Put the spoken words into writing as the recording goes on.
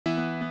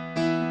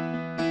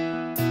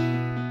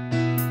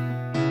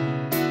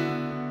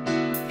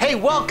Hey,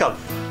 welcome!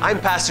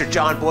 I'm Pastor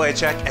John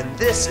Boyachek, and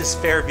this is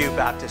Fairview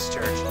Baptist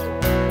Church.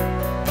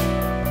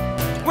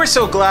 We're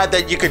so glad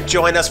that you could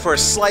join us for a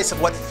slice of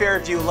what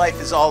Fairview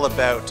life is all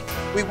about.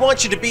 We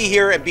want you to be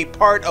here and be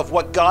part of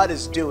what God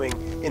is doing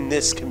in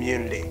this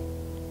community.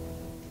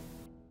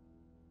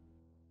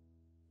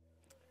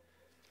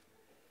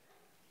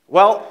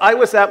 Well, I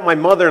was at my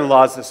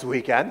mother-in-law's this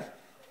weekend,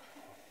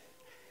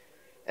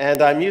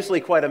 and I'm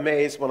usually quite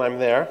amazed when I'm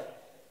there.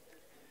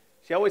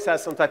 She always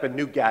has some type of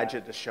new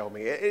gadget to show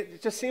me.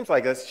 It just seems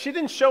like this. She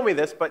didn't show me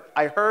this, but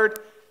I heard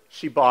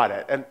she bought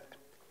it, and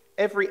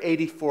every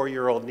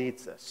 84-year-old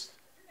needs this.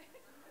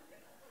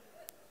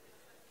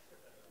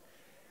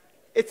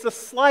 It's a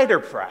slider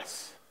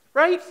press,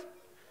 right?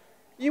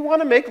 You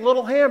want to make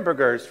little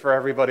hamburgers for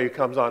everybody who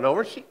comes on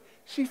over.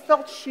 She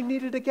felt she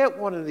needed to get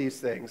one of these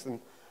things, and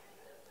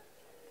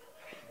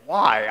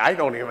why? I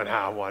don't even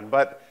have one,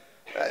 but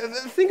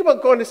think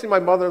about going to see my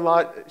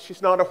mother-in-law.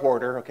 She's not a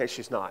hoarder. Okay,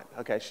 she's not.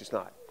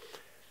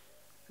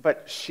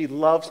 But she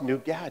loves new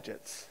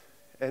gadgets.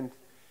 And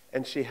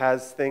she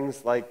has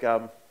things like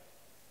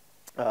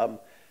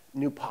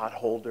new pot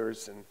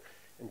holders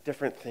and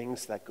different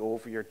things that go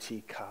over your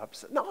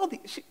teacups. And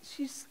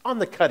she's on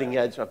the cutting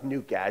edge of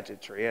new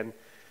gadgetry, and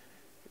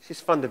she's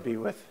fun to be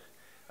with.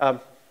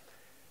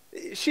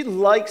 She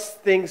likes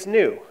things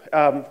new.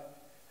 It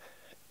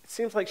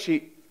seems like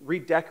she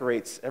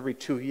redecorates every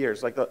 2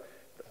 years, like the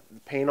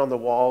paint on the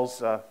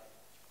walls,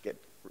 get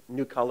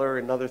new color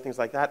and other things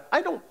like that.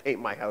 I don't paint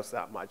my house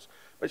that much,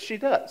 but she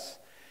does.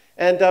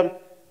 And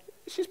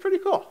she's pretty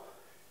cool.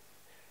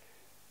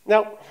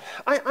 Now,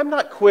 I'm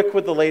not quick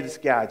with the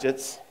latest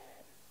gadgets,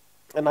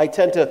 and I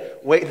tend to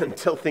wait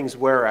until things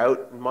wear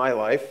out in my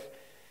life.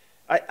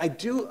 I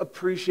do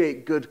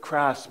appreciate good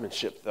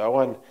craftsmanship, though,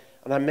 and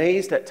I'm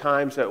amazed at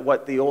times at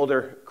what the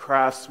older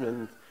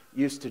craftsmen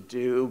used to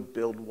do,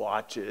 build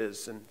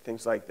watches and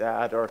things like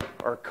that, or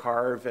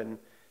carve and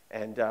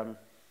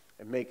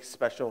make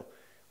special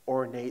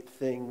ornate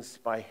things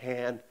by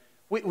hand.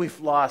 We've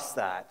lost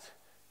that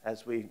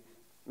as we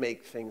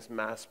make things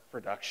mass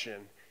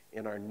production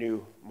in our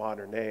new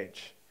modern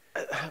age.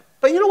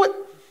 But you know what?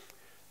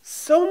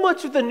 So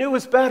much of the new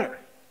is better.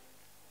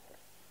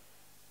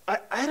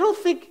 I don't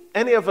think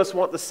any of us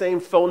want the same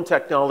phone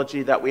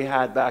technology that we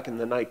had back in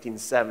the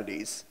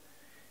 1970s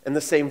and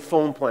the same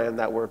phone plan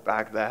that were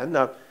back then.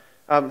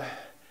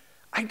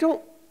 I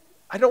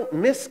don't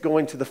miss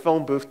going to the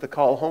phone booth to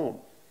call home.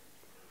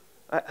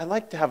 I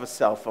like to have a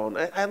cell phone.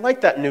 I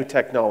like that new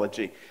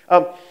technology.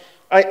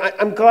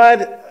 I'm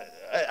glad.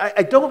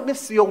 I don't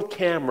miss the old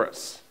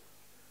cameras.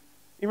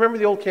 You remember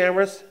the old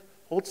cameras?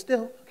 Hold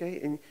still,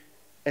 okay?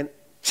 And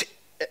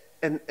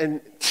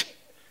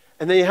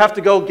then you have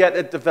to go get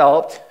it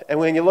developed. And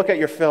when you look at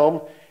your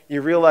film,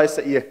 you realize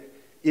that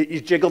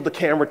you jiggled the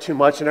camera too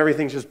much and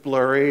everything's just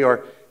blurry,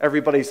 or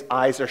everybody's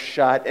eyes are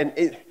shut,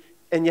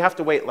 and you have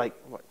to wait like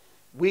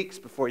weeks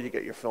before you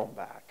get your film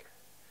back.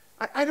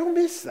 I don't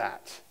miss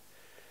that.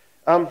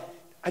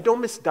 I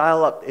don't miss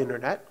dial-up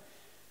internet.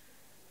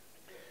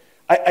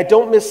 I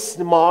don't miss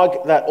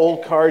smog that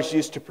old cars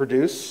used to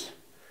produce.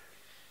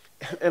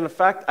 And in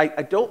fact,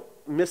 I don't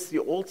miss the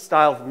old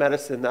style of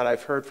medicine that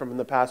I've heard from in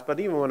the past, but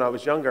even when I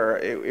was younger,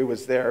 it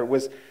was there. It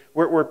was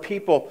where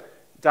people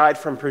died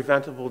from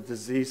preventable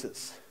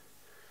diseases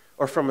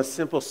or from a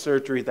simple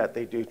surgery that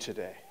they do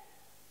today.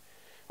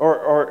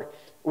 Or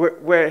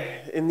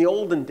where in the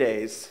olden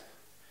days,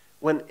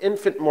 when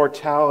infant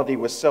mortality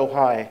was so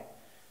high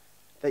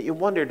that you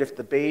wondered if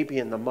the baby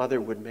and the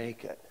mother would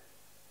make it.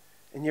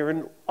 And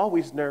you're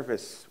always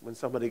nervous when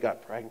somebody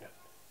got pregnant.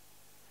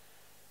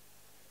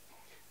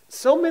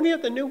 So many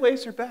of the new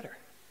ways are better.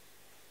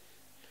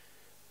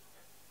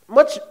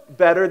 Much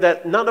better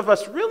that none of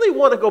us really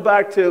want to go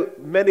back to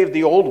many of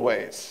the old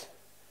ways.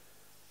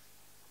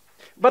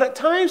 But at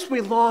times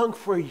we long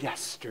for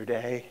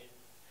yesterday.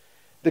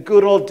 The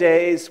good old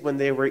days when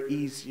they were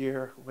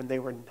easier, when they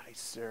were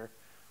nicer,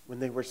 when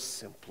they were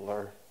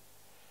simpler.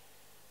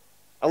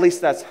 At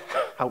least that's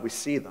how we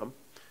see them.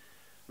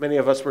 Many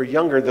of us were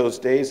younger those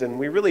days, and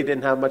we really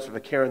didn't have much of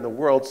a care in the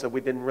world, so we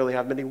didn't really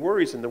have many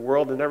worries in the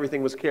world, and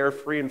everything was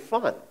carefree and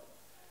fun.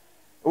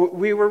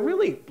 We were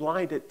really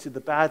blinded to the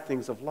bad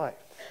things of life.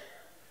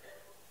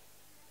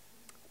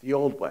 The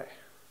old way,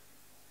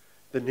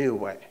 the new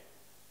way.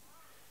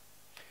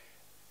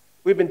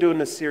 We've been doing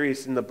this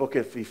series in the book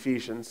of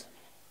Ephesians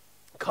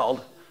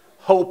called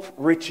Hope,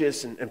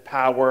 Riches, and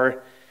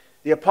Power.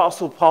 The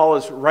Apostle Paul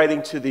is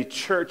writing to the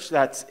church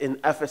that's in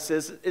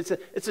Ephesus. It's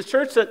a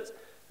church that's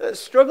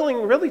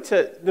struggling really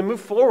to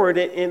move forward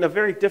in a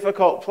very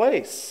difficult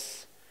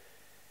place.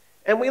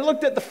 And we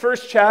looked at the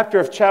first chapter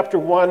of chapter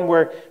 1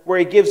 where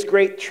he gives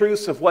great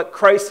truths of what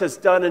Christ has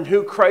done and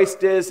who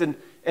Christ is and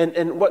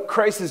what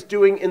Christ is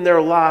doing in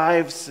their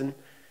lives. And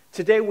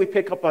today we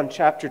pick up on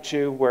chapter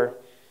 2 where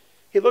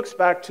he looks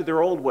back to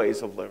their old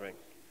ways of living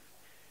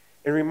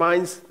and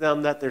reminds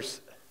them that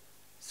there's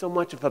so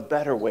much of a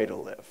better way to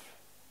live.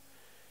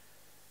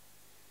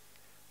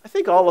 I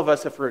think all of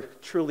us, if we're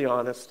truly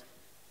honest,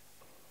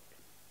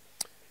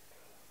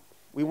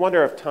 we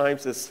wonder at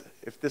times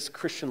if this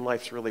Christian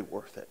life's really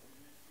worth it.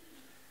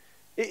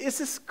 Is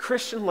this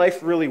Christian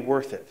life really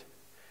worth it?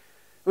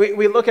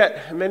 We look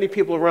at many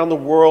people around the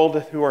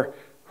world who are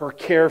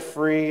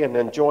carefree and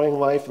enjoying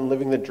life and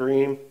living the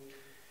dream.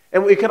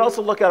 And we could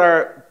also look at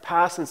our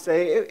past and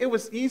say, it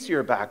was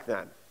easier back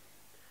then.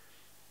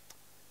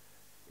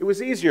 It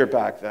was easier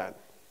back then,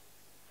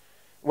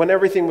 when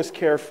everything was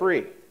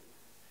carefree.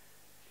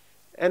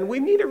 And we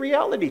need a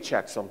reality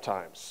check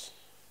sometimes.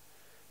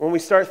 When we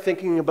start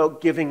thinking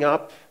about giving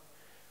up,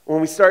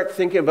 when we start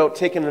thinking about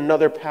taking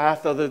another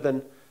path other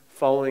than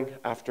following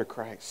after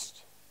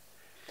Christ.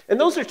 And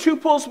those are two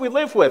pulls we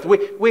live with.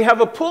 We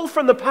have a pull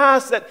from the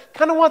past that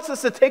kind of wants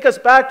us to take us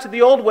back to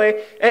the old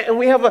way, and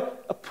we have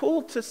a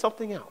pull to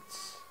something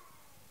else.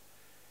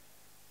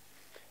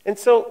 And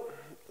so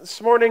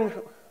this morning,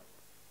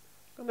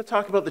 I'm going to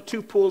talk about the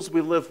two pulls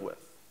we live with.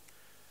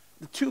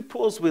 The two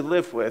pulls we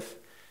live with,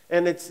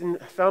 and it's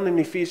found in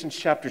Ephesians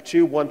chapter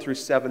 2, 1 through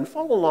 7.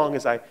 Follow along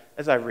as I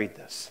read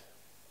this.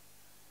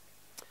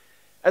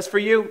 As for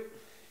you,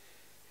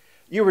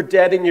 you were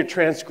dead in your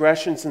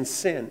transgressions and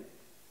sin,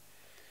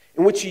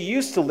 in which you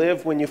used to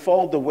live when you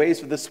followed the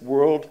ways of this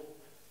world,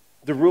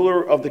 the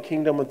ruler of the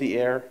kingdom of the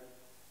air,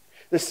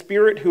 the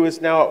spirit who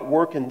is now at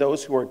work in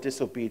those who are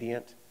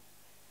disobedient.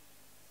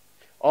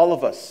 All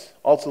of us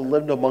also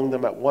lived among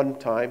them at one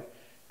time,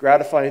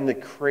 gratifying the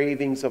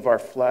cravings of our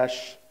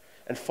flesh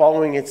and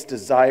following its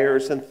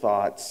desires and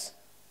thoughts.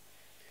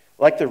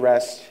 Like the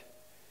rest,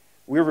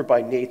 we were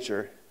by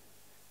nature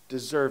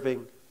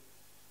deserving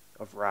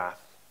of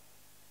wrath.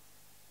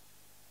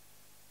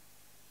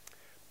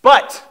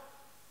 But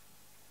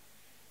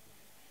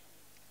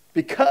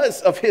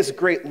because of his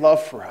great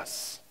love for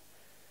us,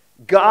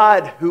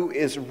 God, who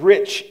is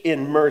rich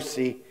in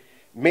mercy,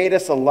 made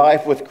us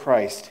alive with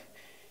Christ,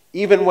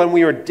 even when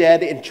we were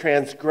dead in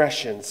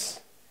transgressions.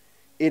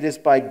 It is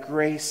by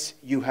grace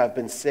you have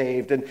been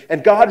saved.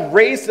 And God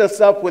raised us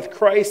up with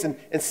Christ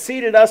and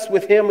seated us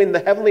with him in the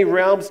heavenly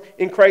realms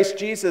in Christ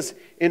Jesus,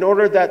 in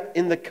order that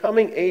in the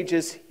coming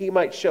ages he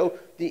might show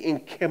the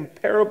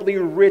incomparably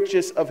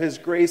riches of his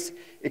grace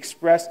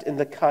expressed in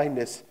the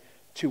kindness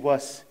to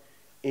us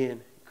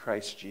in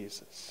Christ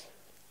Jesus.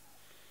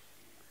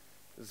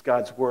 This is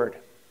God's word.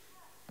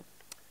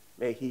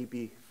 May he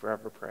be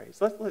forever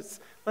praised.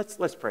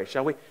 Let's pray,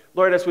 shall we?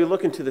 Lord, as we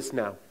look into this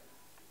now,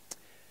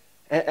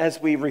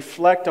 as we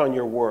reflect on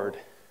your word,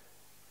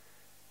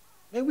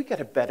 may we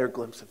get a better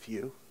glimpse of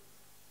you.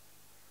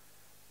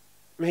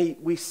 May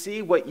we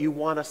see what you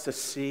want us to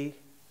see,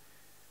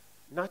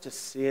 not just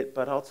see it,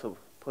 but also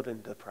put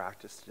into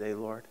practice today,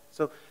 Lord.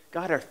 So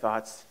guide our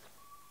thoughts,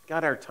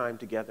 guide our time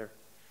together.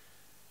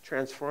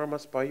 Transform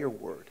us by your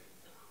word.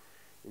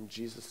 In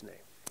Jesus' name,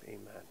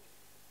 amen.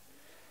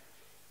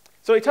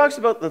 So he talks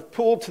about the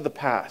pull to the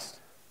past.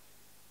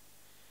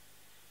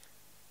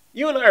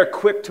 You and I are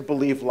quick to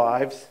believe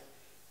lies.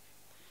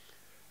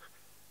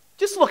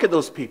 Just look at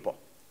those people.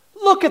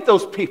 Look at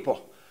those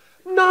people.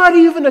 Not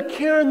even a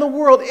care in the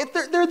world.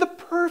 They're the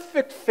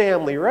perfect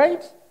family,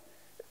 right?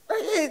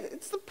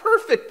 It's the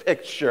perfect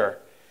picture.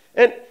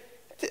 And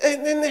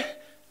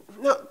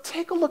now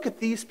take a look at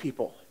these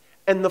people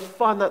and the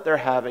fun that they're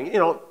having,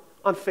 on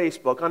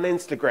Facebook, on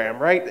Instagram,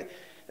 right?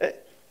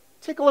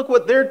 Take a look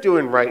what they're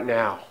doing right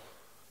now.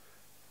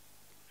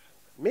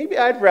 Maybe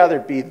I'd rather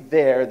be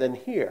there than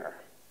here.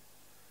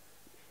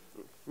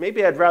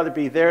 Maybe I'd rather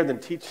be there than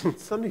teaching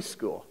Sunday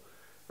school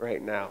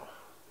right now.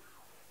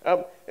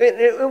 And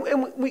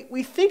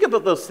we think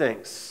about those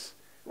things.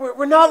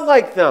 We're not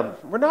like them.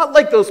 We're not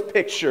like those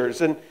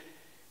pictures. And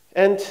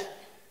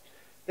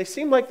they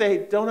seem like they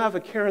don't have a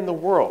care in the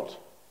world.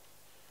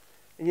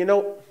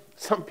 And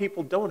some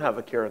people don't have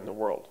a care in the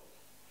world.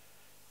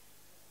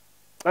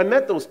 I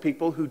met those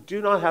people who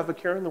do not have a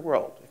care in the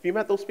world. Have you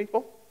met those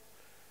people?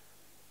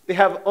 They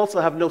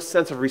also have no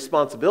sense of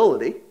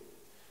responsibility.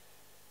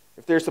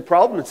 If there's a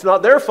problem, it's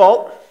not their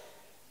fault.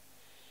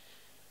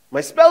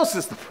 My spouse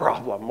is the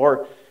problem,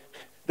 or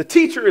the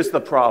teacher is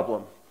the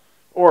problem,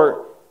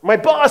 or my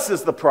boss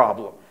is the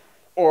problem,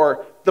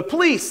 or the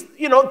police,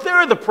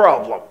 they're the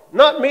problem.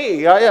 Not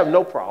me, I have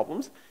no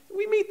problems.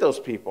 We meet those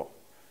people.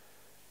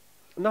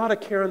 Not a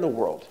care in the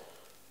world.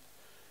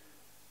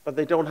 But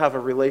they don't have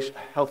a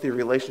healthy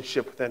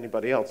relationship with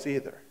anybody else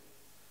either.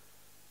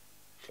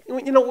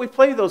 We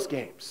play those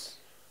games.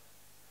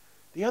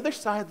 The other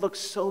side looks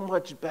so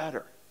much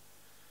better.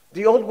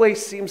 The old way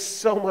seems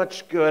so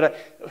much good.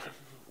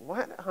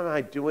 What am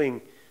I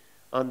doing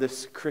on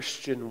this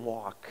Christian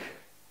walk?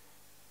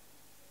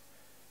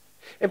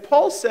 And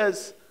Paul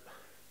says,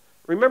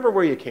 remember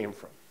where you came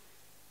from.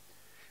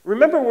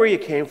 Remember where you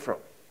came from.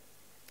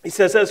 He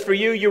says, as for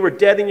you, you were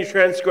dead in your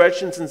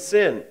transgressions and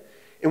sin,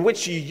 in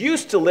which you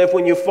used to live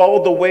when you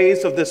followed the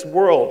ways of this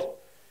world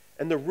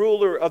and the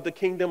ruler of the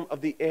kingdom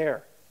of the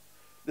air,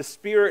 the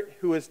spirit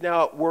who is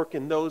now at work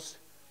in those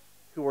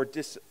who are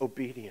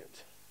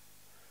disobedient.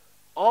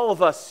 All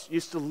of us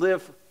used to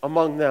live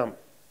among them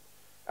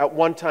at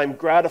one time,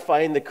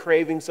 gratifying the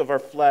cravings of our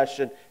flesh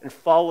and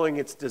following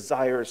its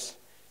desires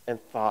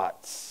and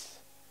thoughts.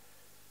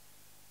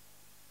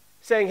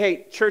 saying,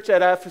 hey, church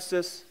at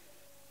Ephesus,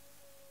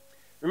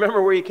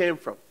 remember where you came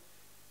from.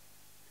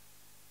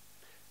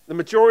 The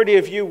majority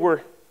of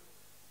you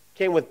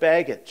came with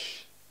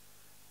baggage.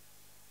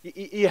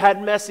 You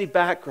had messy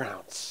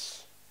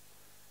backgrounds.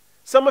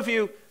 Some of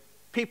you,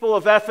 people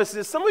of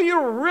Ephesus, some of you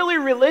were really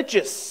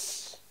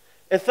religious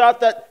and thought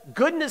that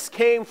goodness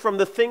came from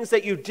the things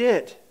that you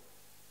did,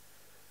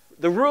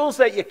 the rules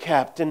that you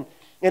kept, and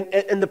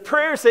the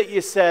prayers that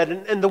you said,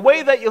 and the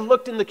way that you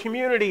looked in the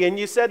community. And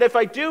you said, if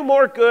I do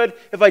more good,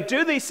 if I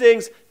do these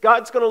things,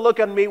 God's going to look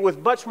on me with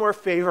much more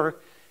favor,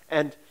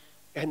 and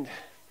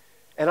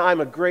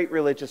I'm a great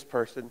religious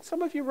person.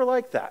 Some of you were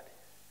like that.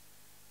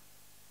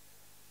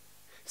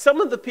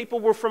 Some of the people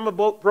were from a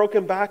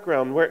broken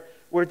background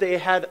where they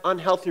had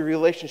unhealthy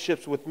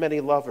relationships with many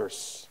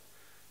lovers.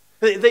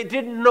 They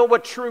didn't know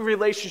what true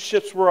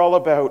relationships were all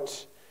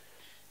about.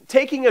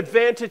 Taking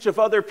advantage of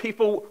other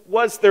people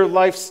was their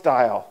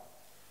lifestyle.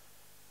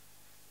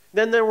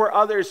 Then there were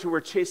others who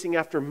were chasing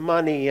after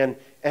money and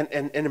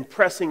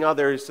impressing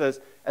others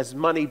as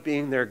money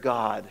being their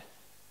god.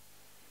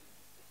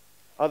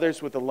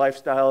 Others with a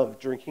lifestyle of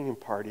drinking and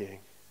partying.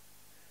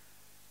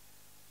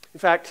 In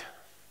fact,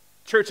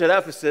 church at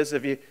Ephesus,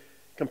 if you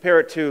compare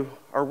it to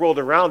our world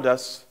around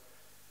us,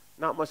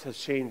 not much has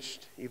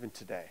changed even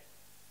today.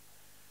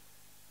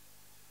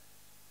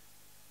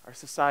 Our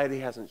society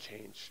hasn't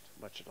changed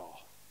much at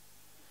all.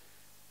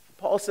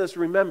 Paul says,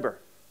 remember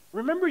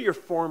your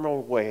former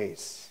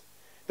ways,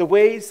 the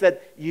ways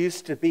that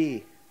used to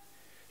be.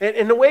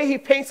 And the way he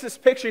paints this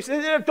picture, he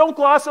says, don't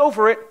gloss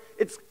over it.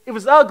 It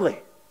was ugly.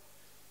 It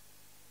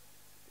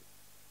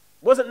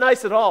wasn't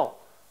nice at all.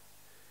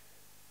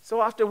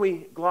 So often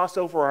we gloss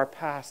over our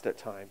past at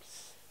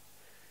times.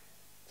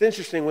 It's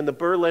interesting, when the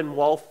Berlin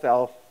Wall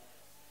fell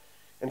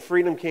and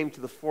freedom came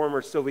to the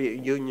former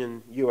Soviet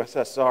Union,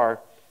 USSR,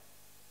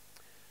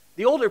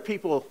 the older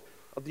people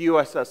of the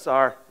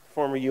USSR,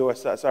 former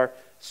USSR,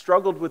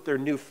 struggled with their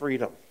new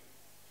freedom.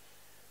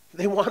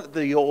 They wanted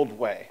the old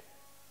way.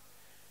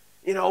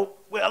 Well,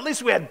 at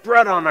least we had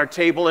bread on our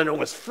table and it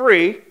was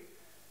free.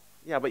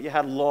 Yeah, but you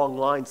had long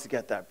lines to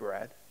get that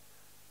bread.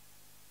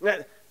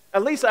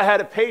 At least I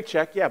had a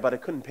paycheck. Yeah, but I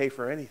couldn't pay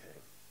for anything.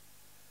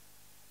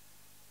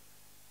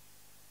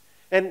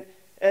 And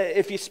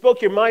if you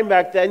spoke your mind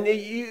back then,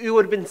 you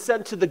would have been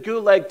sent to the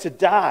gulag to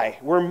die,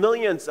 where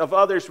millions of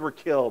others were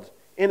killed,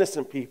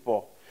 innocent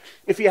people.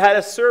 If you had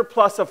a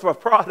surplus of a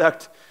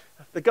product,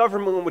 the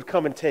government would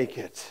come and take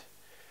it.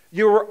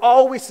 You were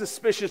always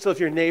suspicious of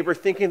your neighbor,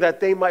 thinking that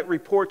they might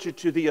report you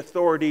to the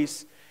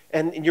authorities,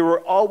 and you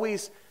were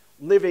always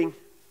living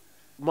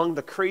among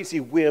the crazy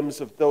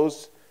whims of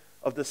those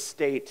of the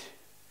state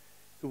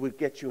who would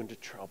get you into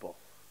trouble.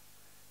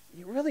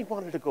 You really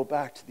wanted to go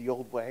back to the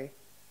old way?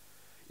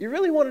 You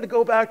really wanted to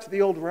go back to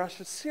the old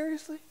Russia?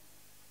 Seriously?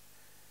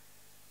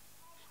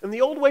 And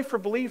the old way for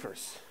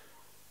believers.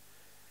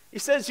 He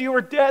says you were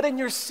dead in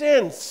your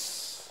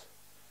sins.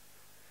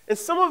 And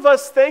some of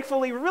us,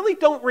 thankfully, really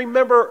don't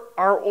remember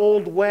our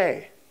old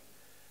way.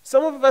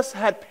 Some of us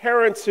had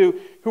parents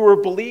who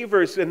were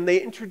believers, and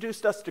they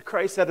introduced us to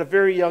Christ at a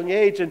very young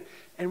age, and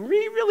we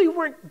really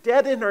weren't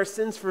dead in our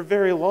sins for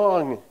very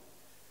long.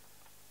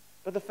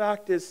 But the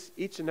fact is,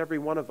 each and every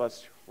one of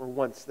us were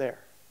once there.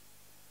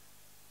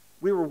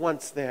 We were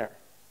once there.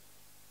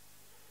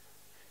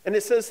 And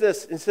it says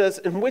this, it says,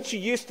 in which you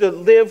used to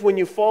live when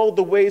you followed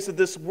the ways of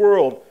this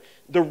world,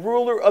 the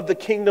ruler of the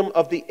kingdom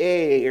of the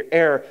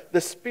air,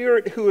 the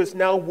spirit who is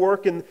now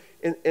working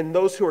in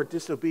those who are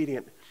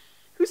disobedient.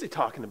 Who's he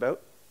talking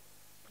about?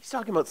 He's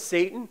talking about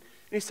Satan, and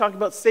he's talking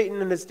about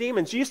Satan and his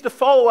demons. You used to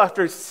follow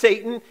after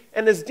Satan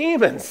and his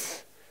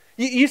demons.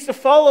 You used to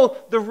follow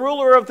the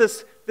ruler of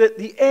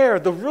the air,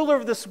 the ruler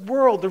of this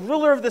world, the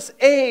ruler of this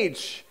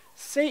age,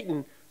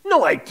 Satan.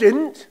 No, I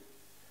didn't.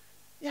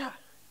 Yeah.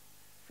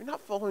 If you're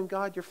not following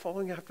God, you're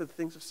following after the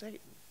things of Satan.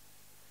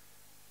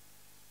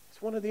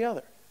 It's one or the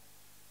other.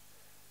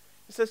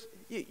 He says,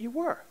 you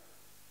were.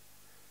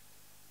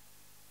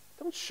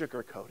 Don't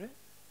sugarcoat it.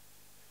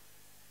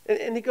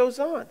 And he goes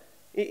on.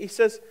 He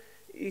says,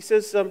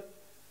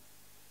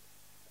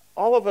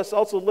 all of us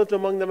also lived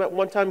among them at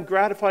one time,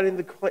 gratifying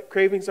the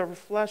cravings of our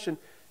flesh and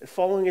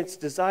following its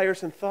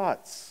desires and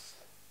thoughts.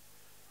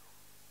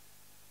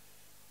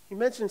 He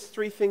mentions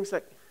three things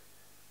that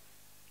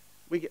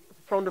we get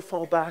prone to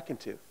fall back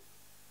into.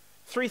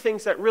 Three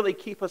things that really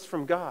keep us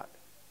from God.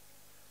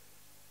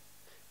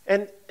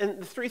 And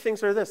the three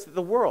things are this: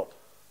 the world.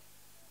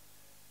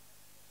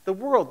 The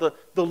world,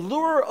 the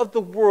lure of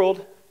the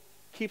world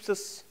keeps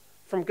us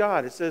from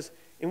God. It says,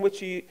 in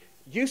which you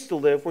used to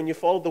live when you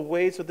followed the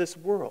ways of this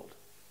world.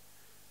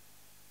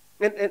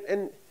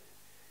 And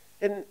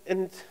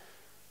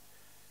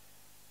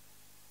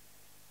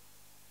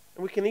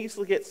we can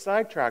easily get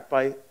sidetracked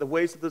by the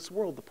ways of this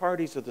world, the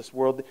parties of this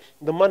world,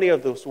 the money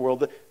of this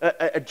world,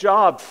 a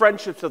job,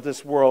 friendships of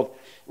this world.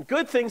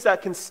 Good things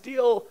that can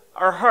steal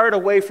our heart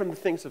away from the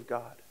things of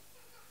God.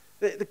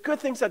 The good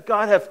things that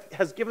God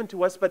has given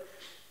to us, but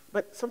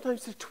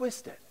sometimes they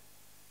twist it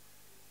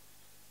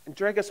and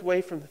drag us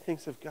away from the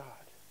things of God.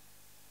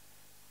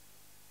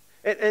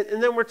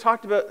 And then we're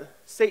talked about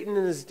Satan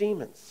and his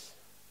demons.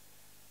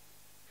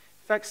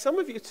 In fact, some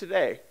of you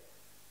today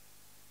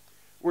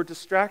were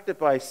distracted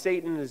by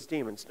Satan and his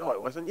demons. No, I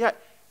wasn't. Yeah,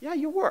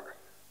 you were.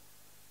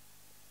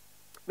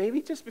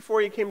 Maybe just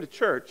before you came to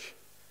church,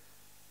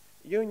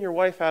 you and your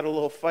wife had a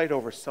little fight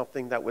over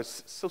something that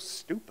was so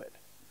stupid.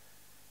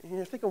 And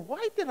you're thinking,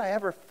 why did I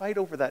ever fight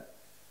over that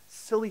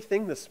silly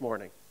thing this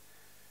morning?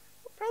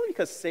 Well, probably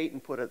because Satan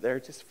put it there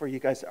just for you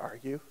guys to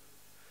argue.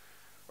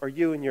 Or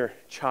you and your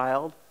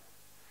child.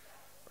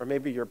 Or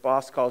maybe your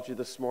boss called you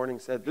this morning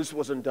and said, this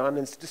wasn't done, and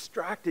it's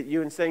distracted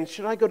you and saying,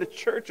 should I go to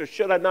church or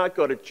should I not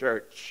go to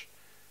church?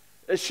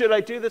 Should I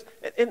do this?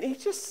 And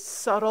he's just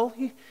subtle.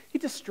 He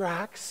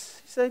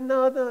distracts. He said,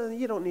 no,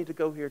 you don't need to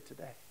go here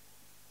today.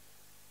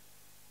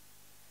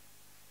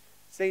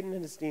 Satan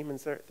and his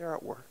demons, they're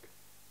at work.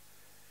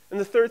 And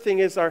the third thing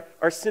is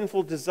our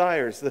sinful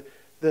desires,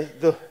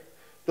 the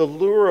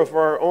lure of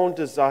our own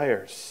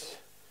desires,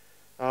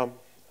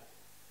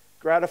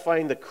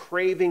 gratifying the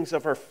cravings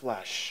of our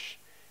flesh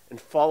and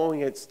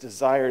following its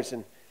desires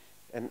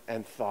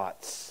and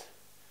thoughts.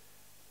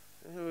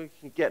 We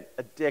can get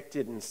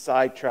addicted and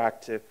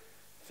sidetracked to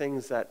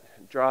things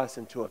that draw us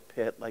into a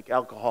pit, like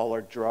alcohol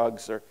or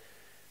drugs or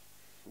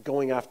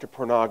going after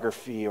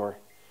pornography or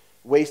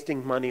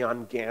wasting money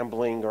on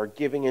gambling or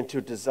giving into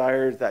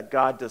desires that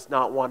God does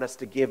not want us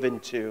to give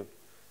into.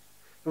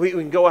 We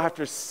can go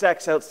after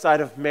sex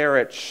outside of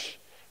marriage.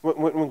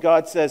 When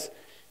God says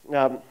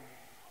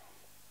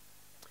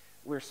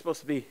we're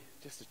supposed to be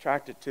just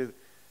attracted to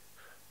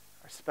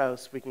our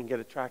spouse, we can get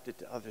attracted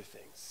to other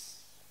things.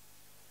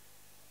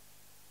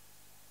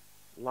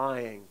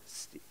 Lying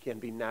can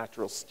be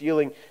natural.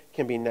 Stealing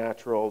can be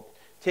natural.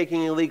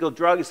 Taking illegal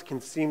drugs can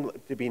seem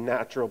to be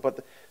natural,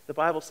 but the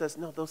Bible says,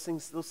 no, those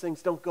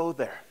things don't go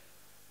there.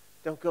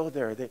 Don't go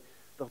there.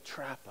 They'll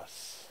trap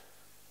us.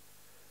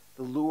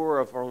 The lure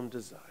of our own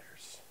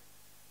desires.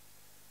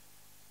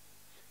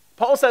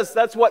 Paul says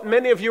that's what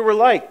many of you were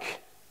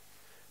like.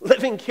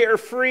 Living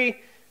carefree,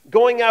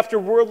 going after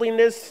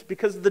worldliness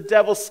because of the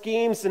devil's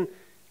schemes, and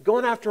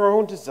going after our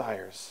own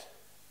desires.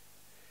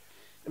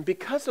 And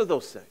because of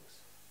those things,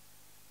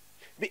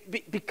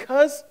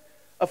 because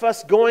of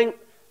us going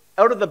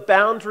out of the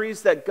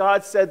boundaries that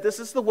God said, this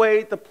is the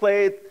way to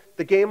play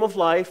the game of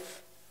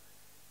life,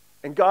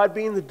 and God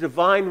being the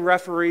divine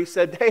referee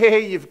said,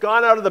 hey, you've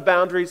gone out of the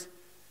boundaries,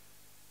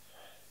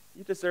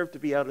 you deserve to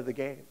be out of the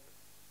game.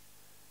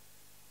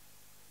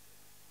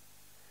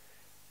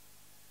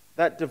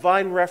 That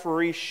divine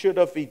referee should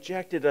have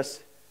ejected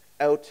us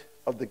out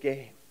of the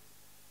game.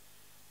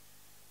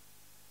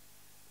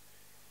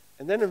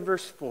 And then in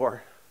verse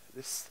 4,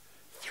 this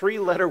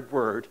 3-letter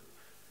word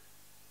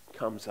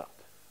comes up.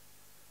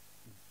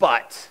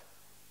 But.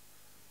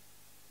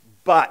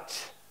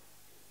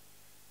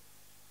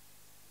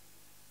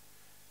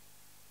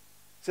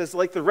 It says,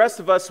 like the rest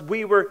of us,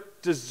 we were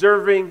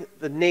deserving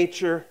by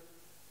nature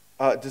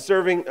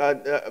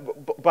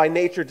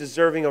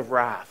deserving of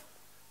wrath.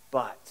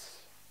 But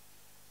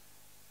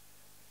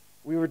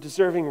we were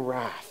deserving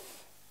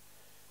wrath.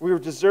 We were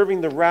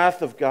deserving the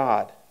wrath of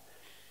God.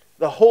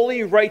 The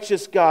holy,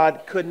 righteous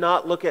God could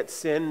not look at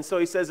sin, so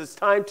he says it's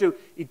time to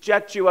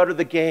eject you out of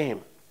the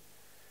game.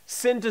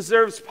 Sin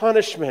deserves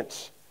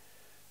punishment.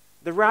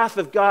 The wrath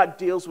of God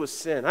deals with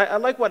sin. I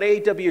like what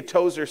A.W.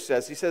 Tozer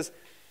says. He says,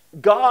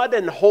 God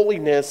and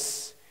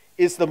holiness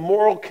is the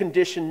moral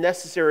condition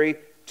necessary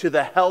to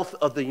the health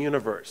of the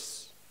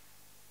universe.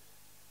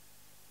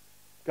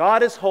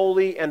 God is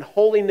holy, and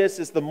holiness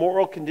is the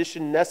moral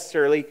condition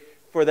necessary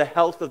for the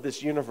health of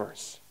this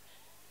universe.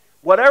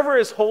 Whatever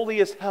is holy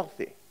is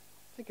healthy.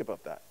 Think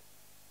about that.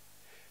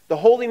 The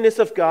holiness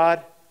of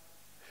God,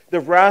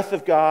 the wrath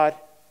of God,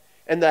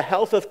 and the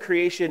health of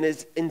creation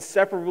is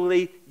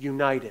inseparably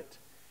united.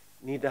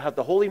 You need to have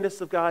the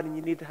holiness of God, and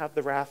you need to have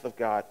the wrath of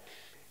God.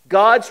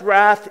 God's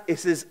wrath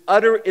is his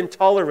utter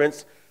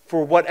intolerance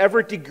for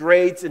whatever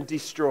degrades and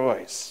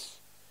destroys.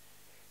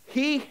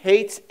 He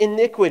hates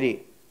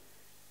iniquity,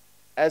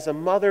 as a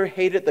mother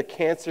hated the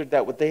cancer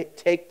that would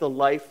take the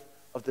life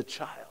of the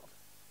child.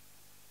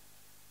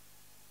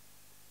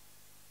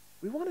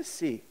 We want to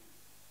see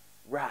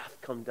wrath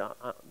come down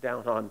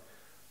on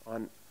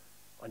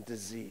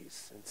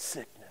disease and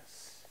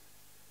sickness.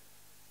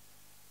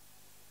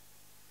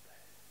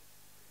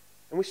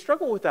 And we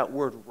struggle with that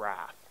word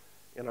wrath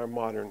in our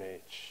modern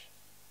age.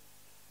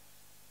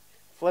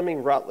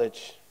 Fleming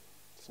Rutledge,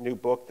 his new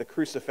book, The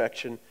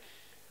Crucifixion,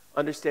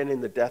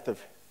 Understanding the Death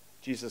of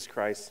Jesus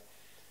Christ,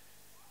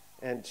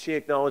 and she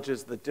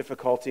acknowledges the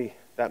difficulty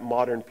that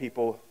modern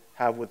people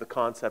have with the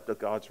concept of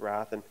God's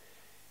wrath. And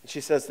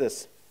she says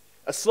this,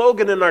 a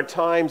slogan in our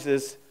times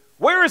is,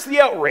 where is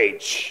the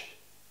outrage?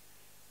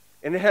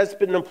 And it has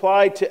been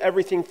applied to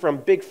everything from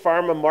big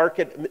pharma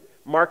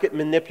market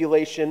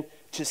manipulation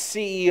to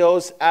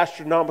CEOs'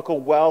 astronomical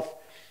wealth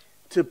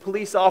to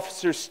police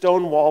officers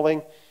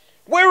stonewalling.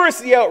 Where is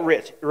the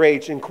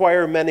outrage?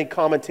 Inquire many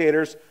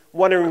commentators,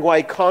 wondering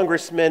why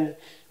congressmen,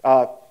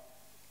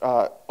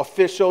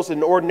 officials,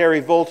 and ordinary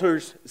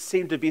voters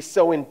seem to be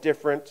so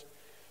indifferent.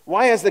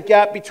 Why has the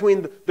gap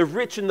between the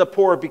rich and the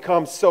poor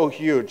become so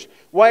huge?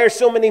 Why are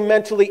so many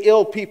mentally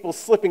ill people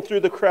slipping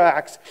through the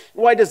cracks?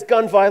 Why does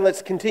gun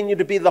violence continue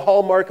to be the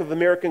hallmark of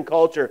American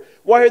culture?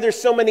 Why are there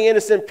so many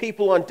innocent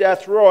people on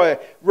death row?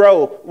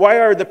 Why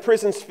are the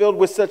prisons filled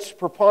with such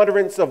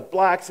preponderance of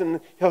blacks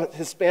and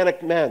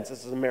Hispanic men?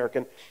 This is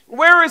American.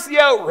 Where is the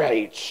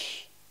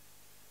outrage?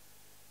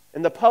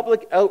 And the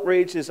public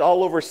outrage is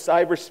all over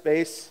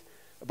cyberspace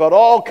about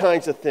all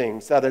kinds of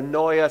things that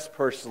annoy us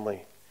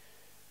personally.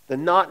 The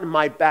not in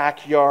my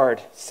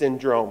backyard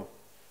syndrome.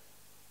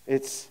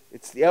 It's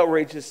the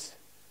outrages.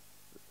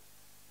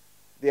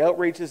 The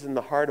outrages in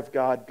the heart of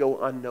God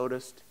go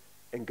unnoticed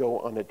and go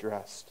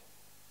unaddressed.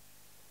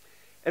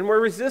 And we're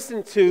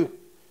resistant to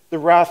the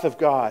wrath of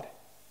God.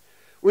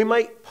 We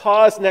might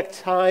pause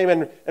next time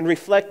and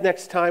reflect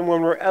next time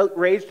when we're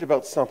outraged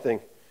about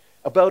something,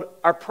 about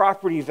our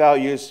property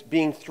values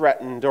being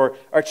threatened, or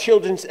our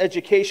children's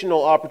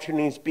educational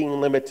opportunities being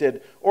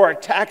limited, or our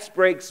tax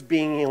breaks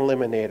being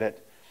eliminated.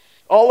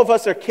 All of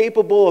us are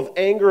capable of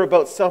anger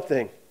about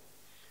something,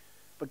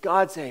 but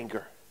God's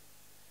anger,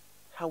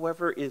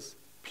 however, is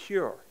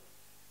pure.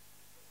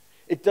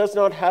 It does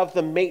not have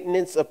the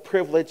maintenance of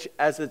privilege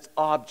as its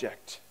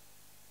object,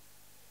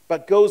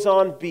 but goes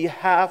on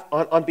behalf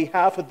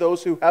of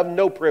those who have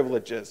no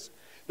privileges.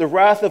 The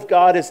wrath of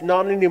God is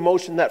not an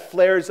emotion that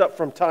flares up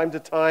from time to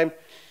time,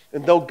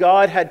 and though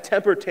God had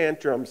temper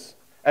tantrums,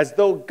 as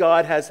though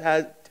God has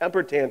had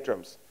temper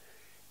tantrums,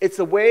 it's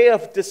a way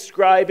of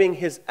describing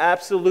his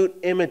absolute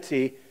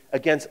enmity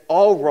against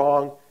all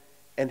wrong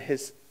and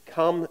has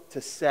come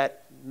to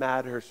set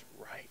matters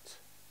right.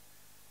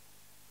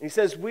 He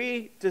says,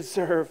 we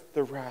deserve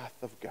the wrath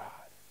of God.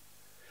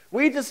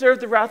 We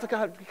deserve the wrath of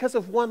God because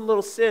of one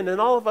little sin. And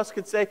all of us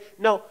could say,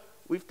 no,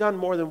 we've done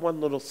more than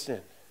one little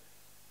sin.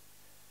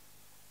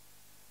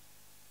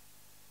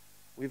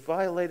 We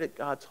violated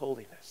God's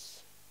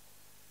holiness.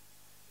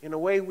 In a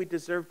way, we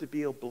deserve to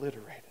be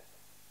obliterated.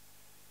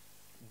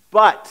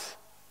 But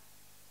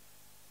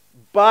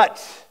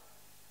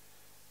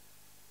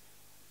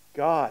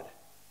God,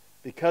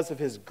 because of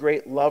his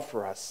great love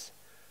for us,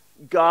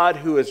 God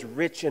who is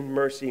rich in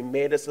mercy,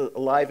 made us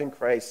alive in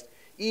Christ,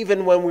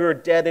 even when we were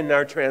dead in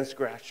our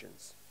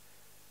transgressions.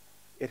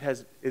 It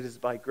is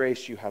by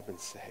grace you have been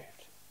saved.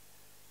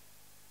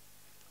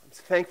 I'm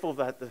thankful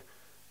that the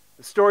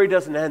story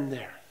doesn't end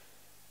there.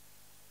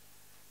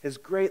 His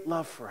great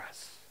love for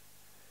us.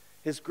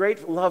 His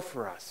great love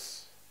for us.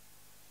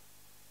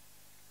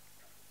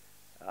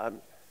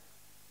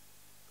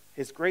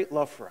 His great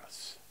love for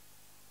us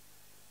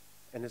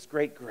and his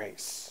great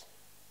grace.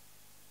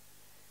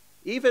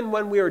 Even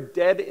when we are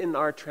dead in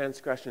our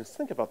transgressions,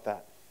 think about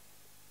that.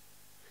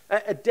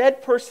 A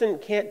dead person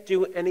can't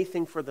do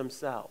anything for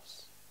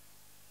themselves.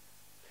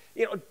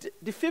 You know,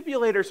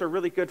 defibrillators are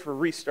really good for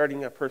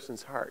restarting a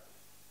person's heart.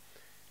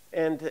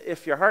 And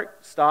if your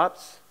heart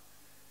stops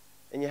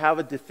and you have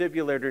a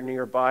defibrillator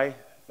nearby,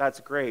 that's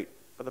great.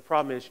 But the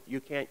problem is you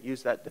can't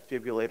use that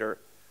defibrillator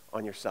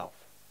on yourself.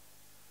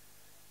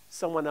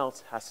 Someone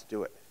else has to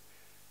do it.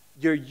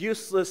 You're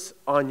useless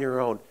on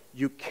your own.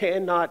 You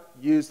cannot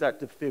use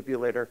that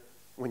defibrillator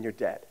when you're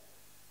dead.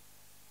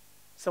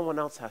 Someone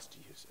else has to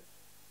use it.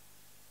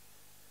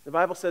 The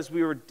Bible says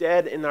we were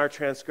dead in our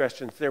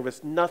transgressions. There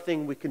was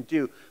nothing we can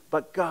do,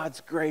 but God's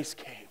grace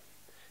came.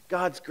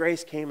 God's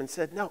grace came and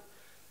said, no,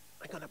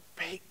 I'm going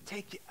to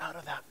take you out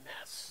of that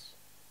mess.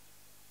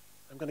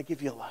 I'm going to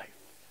give you life.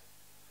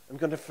 I'm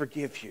going to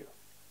forgive you.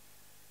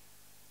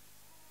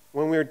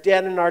 When we were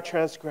dead in our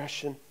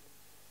transgression,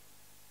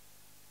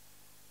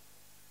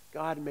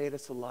 God made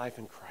us alive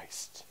in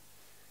Christ.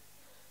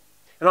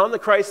 And on the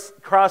cross,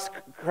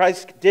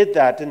 Christ did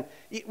that. And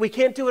we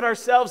can't do it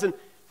ourselves. And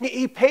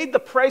he paid the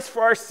price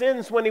for our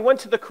sins when he went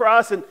to the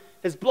cross and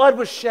his blood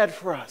was shed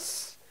for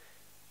us.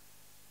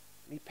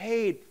 He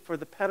paid for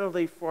the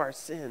penalty for our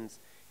sins.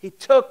 He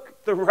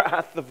took the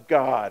wrath of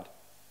God.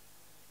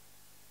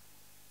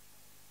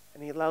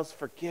 And he allows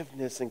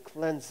forgiveness and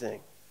cleansing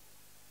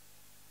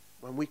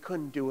when we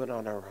couldn't do it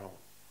on our own.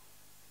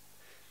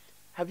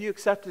 Have you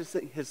accepted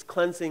his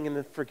cleansing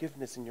and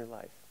forgiveness in your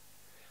life?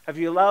 Have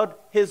you allowed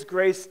his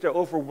grace to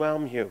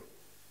overwhelm you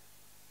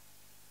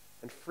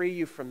and free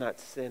you from that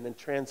sin and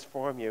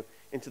transform you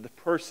into the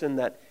person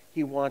that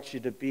he wants you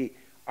to be?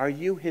 Are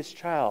you his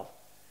child?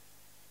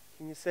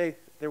 Can you say,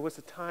 there was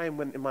a time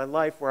when in my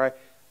life where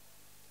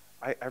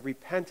I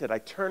repented, I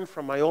turned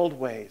from my old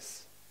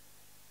ways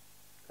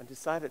and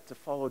decided to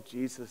follow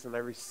Jesus, and I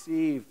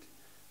received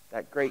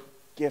that great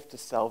gift of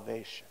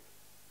salvation,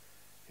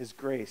 his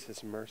grace,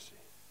 his mercy.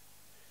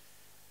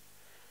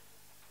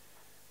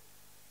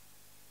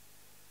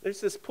 There's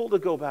this pull to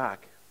go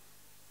back,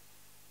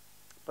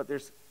 but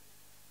there's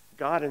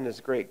God in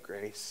his great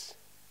grace.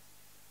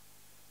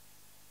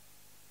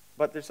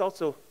 But there's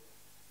also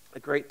a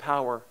great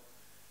power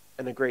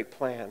and a great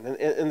plan.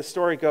 And the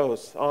story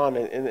goes on,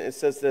 and it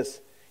says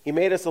this: he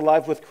made us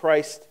alive with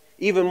Christ,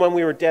 even when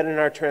we were dead in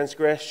our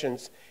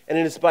transgressions. And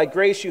it is by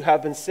grace you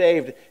have been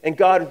saved. And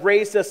God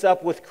raised us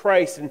up with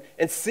Christ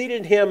and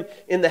seated him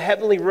in the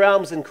heavenly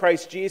realms in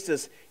Christ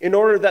Jesus, in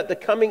order that the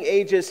coming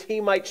ages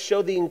he might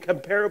show the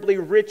incomparably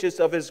riches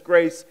of his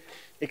grace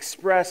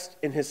expressed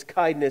in his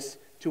kindness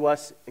to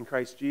us in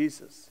Christ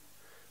Jesus.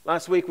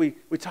 Last week we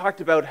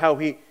talked about how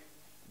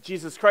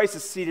Jesus Christ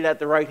is seated at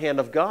the right hand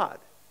of God.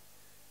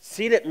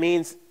 Seated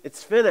means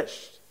it's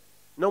finished.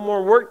 No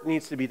more work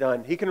needs to be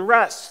done. He can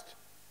rest.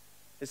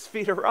 His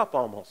feet are up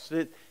almost.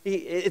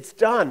 It's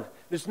done.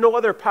 There's no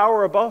other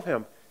power above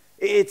him.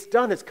 It's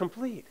done. It's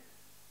complete.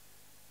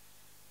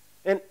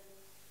 And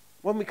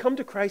when we come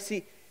to Christ,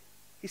 he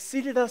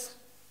seated us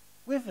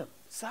with him,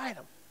 beside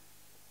him.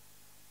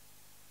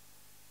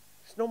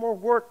 There's no more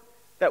work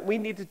that we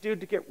need to do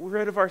to get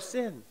rid of our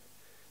sin.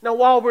 Now,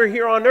 while we're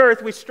here on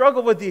earth, we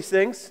struggle with these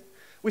things.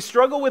 We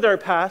struggle with our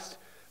past.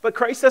 But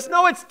Christ says,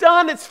 no, it's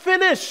done. It's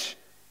finished.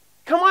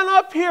 Come on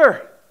up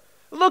here.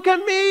 Look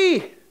at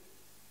me.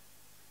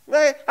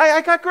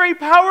 I got great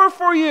power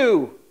for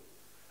you.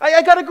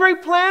 I got a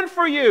great plan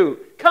for you.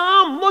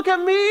 Come, look at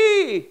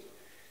me.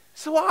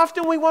 So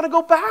often we want to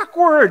go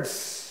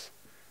backwards.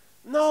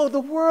 No, the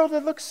world,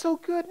 it looks so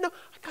good. No,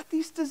 I got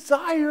these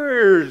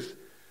desires.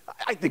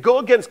 They go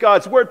against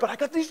God's word, but I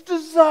got these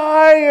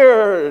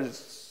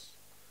desires.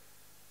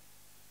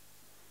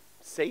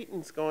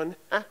 Satan's going,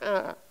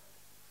 and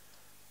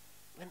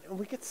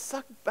we get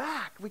sucked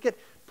back. We get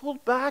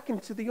pulled back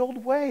into the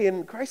old way.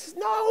 And Christ says,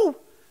 no,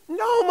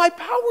 my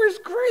power is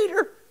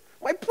greater.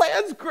 My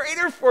plan's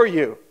greater for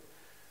you.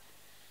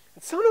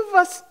 And some of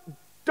us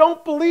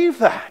don't believe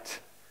that.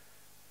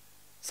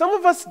 Some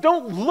of us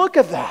don't look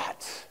at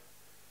that.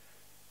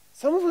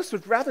 Some of us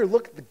would rather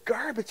look at the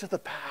garbage of the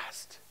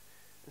past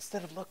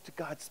instead of look to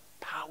God's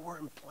power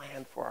and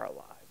plan for our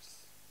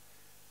lives.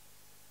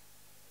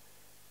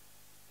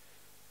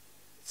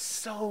 It's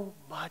so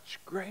much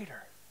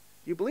greater.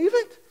 You believe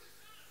it?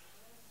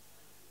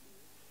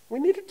 We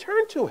need to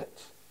turn to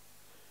it.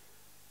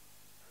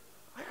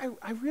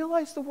 I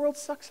realize the world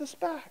sucks us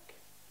back.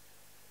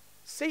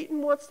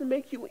 Satan wants to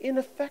make you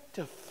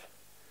ineffective.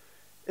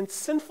 And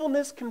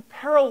sinfulness can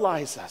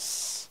paralyze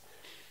us.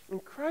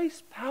 And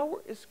Christ's power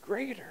is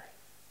greater.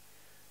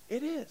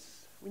 It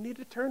is. We need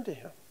to turn to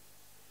him.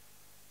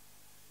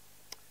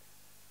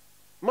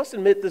 I must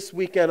admit, this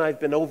weekend I've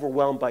been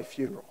overwhelmed by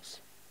funerals.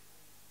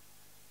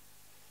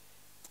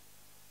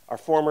 Our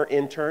former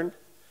intern,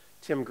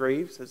 Tim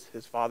Greaves,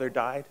 his father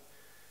died,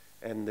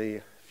 and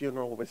the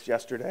funeral was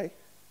yesterday.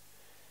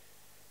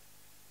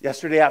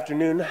 Yesterday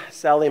afternoon,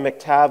 Sally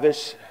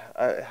McTavish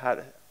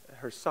had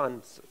her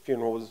son's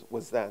funeral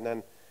was then,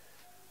 and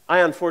I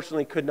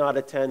unfortunately could not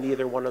attend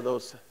either one of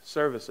those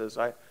services.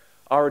 I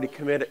already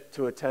committed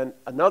to attend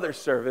another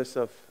service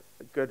of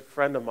a good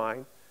friend of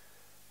mine,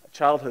 a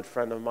childhood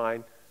friend of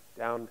mine,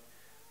 down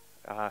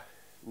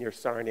near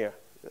Sarnia,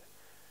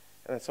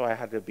 and so I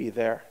had to be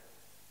there.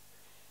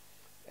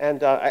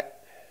 And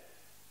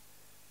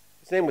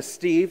his name was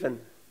Steve,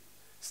 and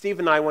Steve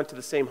and I went to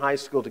the same high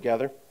school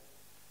together.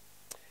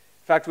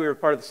 In fact, we were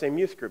part of the same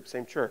youth group,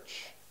 same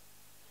church.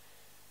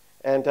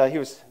 And he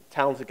was a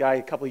talented guy,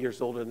 a couple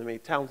years older than me,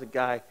 talented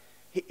guy.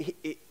 He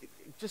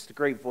just a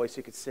great voice,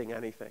 he could sing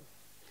anything.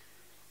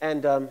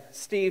 And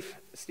Steve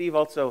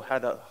also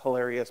had a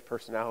hilarious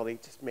personality,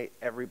 just made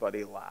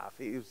everybody laugh.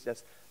 He was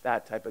just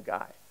that type of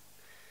guy.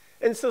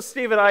 And so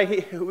Steve and I,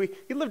 he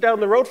lived down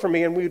the road from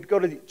me, and we would go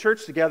to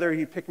church together.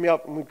 He'd pick me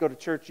up, and we'd go to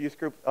church, youth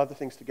group, other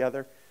things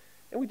together.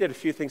 And we did a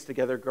few things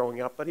together growing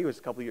up, but he was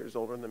a couple years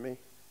older than me.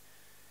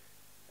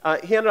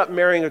 He ended up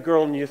marrying a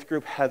girl in youth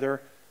group,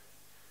 Heather.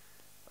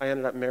 I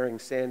ended up marrying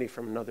Sandy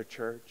from another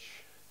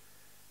church.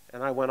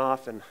 And I went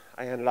off, and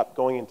I ended up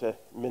going into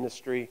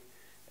ministry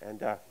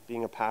and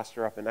being a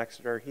pastor up in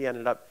Exeter. He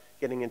ended up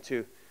getting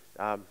into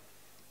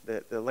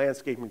the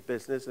landscaping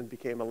business and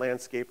became a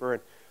landscaper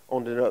and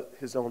owned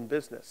his own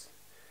business.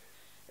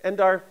 And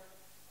our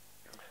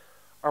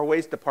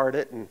ways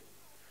departed,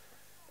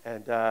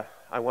 and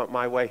I went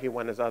my way, he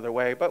went his other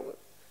way. But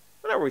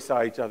whenever we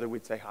saw each other,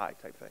 we'd say hi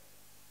type thing.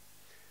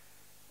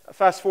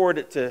 Fast forward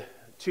it to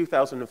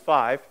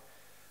 2005.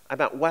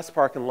 I'm at West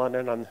Park in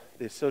London. I'm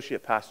the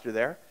associate pastor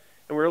there.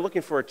 And we were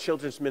looking for a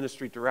children's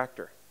ministry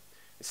director.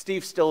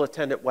 Steve still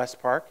attended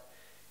West Park.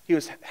 He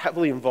was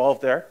heavily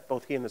involved there,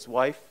 both he and his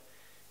wife.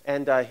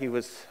 And he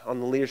was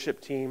on the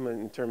leadership team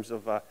in terms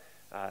of,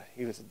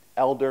 he was an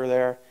elder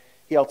there.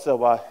 He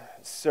also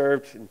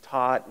served and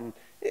taught. And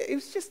he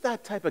was just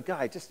that type of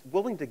guy, just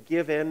willing to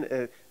give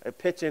in,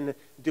 pitch in,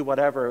 do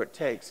whatever it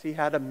takes. He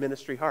had a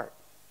ministry heart.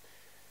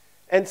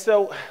 And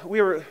so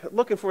we were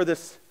looking for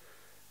this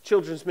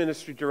children's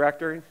ministry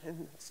director,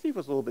 and Steve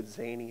was a little bit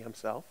zany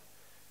himself.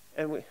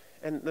 And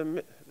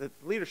the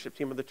leadership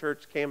team of the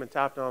church came and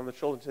tapped him on the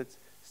shoulder and said,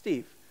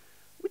 Steve,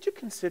 would you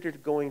consider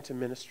going to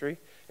ministry?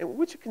 And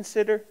would you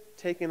consider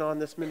taking on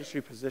this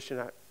ministry position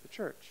at the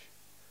church?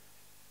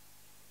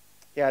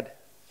 He had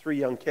 3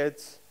 young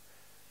kids,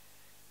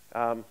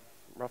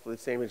 roughly the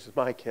same age as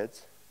my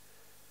kids.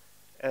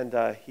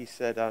 And he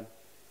said,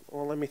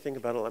 well, let me think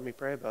about it, let me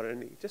pray about it.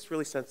 And he just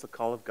really sensed the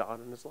call of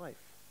God in his life.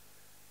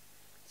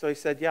 So he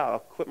said, yeah, I'll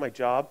quit my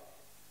job.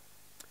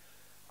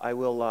 I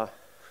will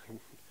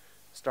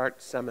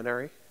start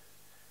seminary,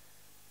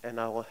 and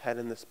I will head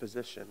in this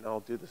position. I'll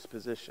do this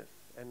position.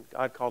 And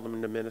God called him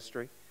into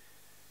ministry.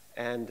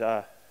 And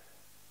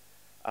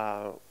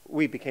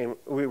we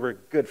were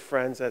good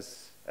friends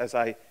as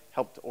I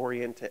helped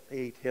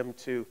orientate him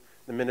to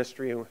the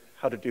ministry and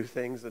how to do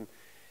things. And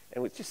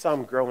we just saw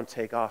him grow and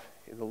take off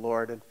in the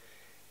Lord. And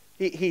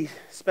he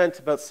spent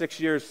about 6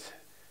 years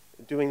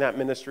doing that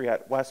ministry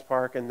at West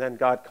Park, and then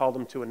God called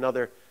him to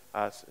another,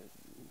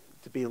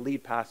 to be a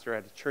lead pastor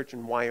at a church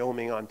in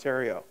Wyoming,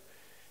 Ontario.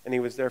 And he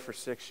was there for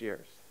 6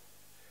 years.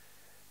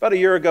 About a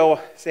year ago,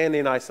 Sandy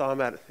and I saw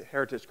him at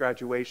Heritage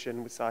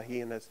graduation. We saw he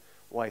and his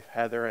wife,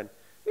 Heather, and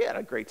we had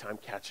a great time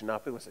catching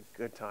up. It was a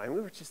good time.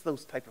 We were just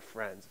those type of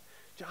friends.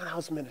 John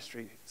House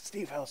ministry,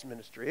 Steve House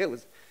ministry. It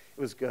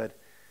was good.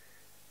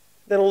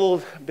 Then a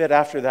little bit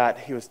after that,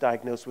 he was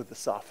diagnosed with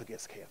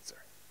esophagus cancer.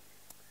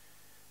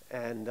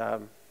 And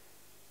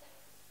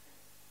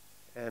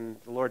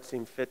the Lord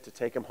seemed fit to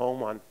take him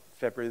home on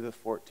February the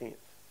 14th.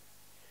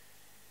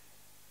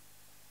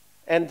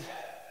 And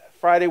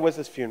Friday was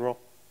his funeral,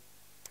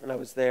 and I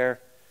was there,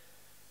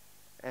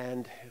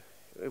 and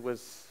it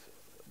was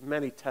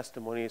many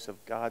testimonies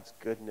of God's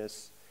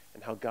goodness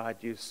and how God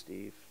used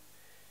Steve.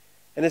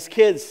 And his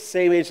kids,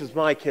 same age as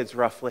my kids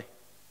roughly,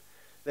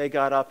 they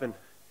got up and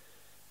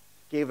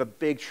gave a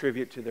big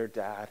tribute to their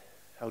dad,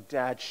 how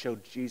Dad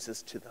showed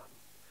Jesus to them,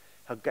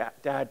 how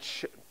Dad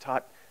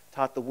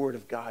taught the Word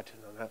of God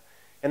to them.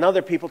 And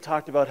other people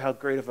talked about how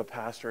great of a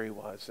pastor he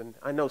was. And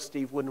I know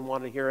Steve wouldn't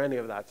want to hear any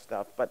of that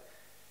stuff, but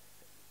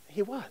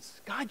he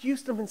was. God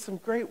used him in some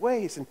great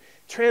ways and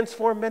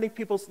transformed many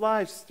people's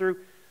lives through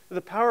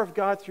the power of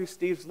God through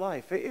Steve's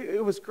life.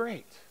 It was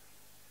great.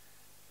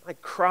 I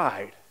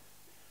cried.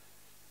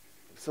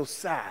 It was so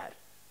sad,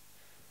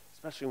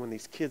 especially when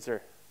these kids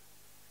are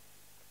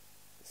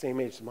the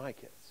same age as my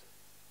kids.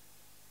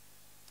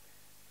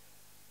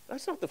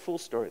 That's not the full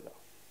story, though.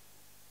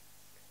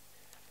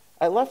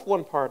 I left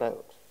one part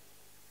out.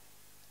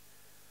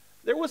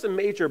 There was a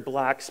major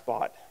black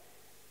spot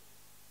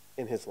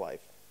in his life.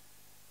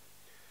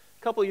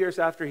 A couple years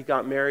after he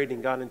got married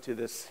and got into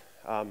this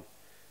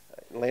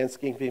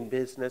landscaping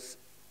business,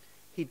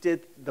 he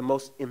did the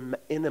most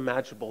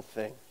unimaginable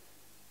thing.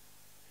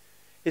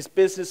 His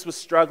business was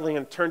struggling,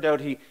 and it turned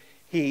out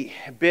he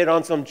bid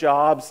on some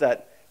jobs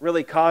that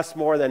really cost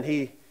more than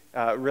he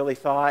really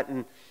thought,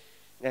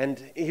 and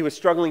he was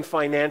struggling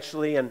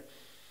financially, and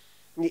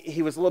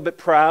he was a little bit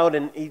proud,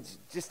 and he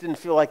just didn't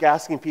feel like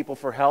asking people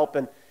for help,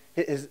 and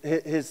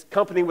his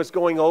company was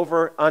going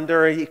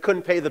under. He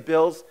couldn't pay the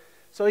bills,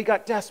 so he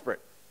got desperate.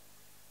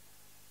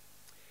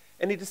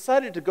 And he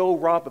decided to go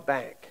rob a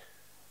bank.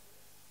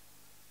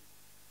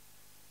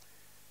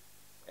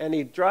 And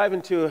he'd drive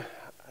into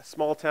a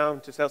small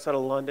town just outside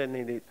of London,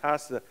 and he'd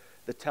pass the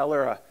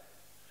teller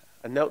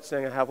a note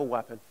saying, "I have a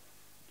weapon.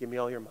 Give me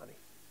all your money."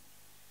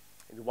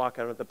 And he'd walk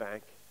out of the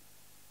bank.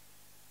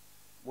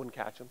 Wouldn't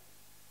catch him.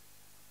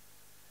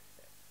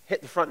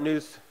 Hit the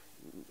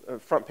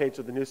front page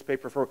of the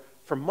newspaper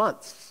for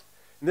months.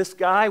 And this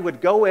guy would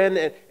go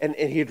in and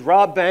he'd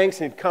rob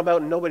banks, and he'd come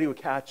out and nobody would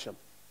catch him.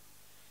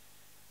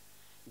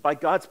 By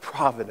God's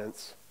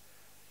providence,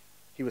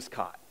 he was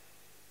caught.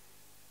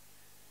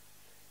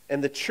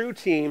 And the True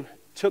Team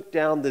took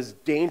down this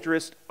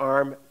dangerous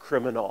armed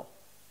criminal.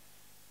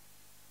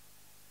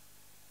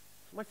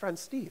 My friend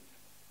Steve.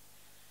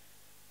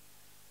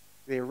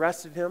 They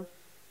arrested him,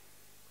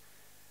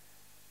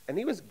 and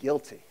he was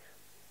guilty.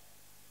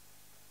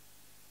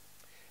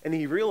 And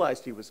he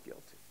realized he was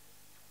guilty.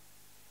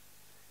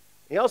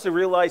 He also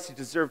realized he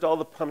deserved all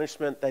the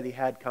punishment that he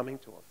had coming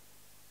to him.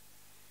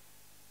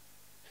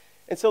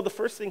 And so the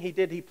first thing he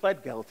did, he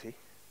pled guilty.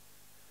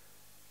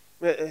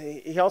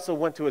 He also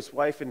went to his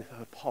wife and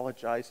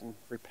apologized and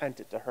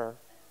repented to her.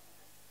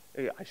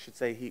 I should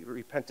say he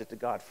repented to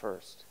God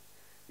first.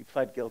 He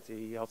pled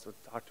guilty. He also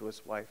talked to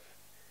his wife.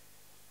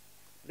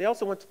 They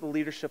also went to the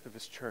leadership of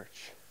his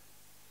church.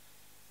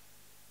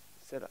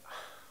 He said,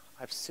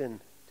 "I've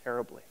sinned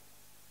terribly.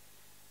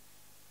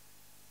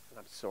 And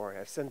I'm sorry.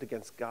 I sinned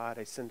against God.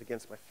 I sinned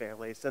against my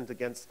family. I sinned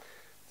against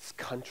this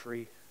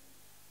country."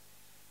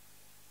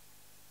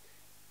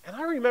 And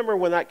I remember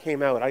when that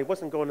came out. I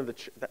wasn't going to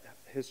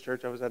his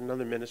church. I was at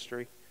another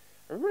ministry.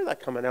 I remember that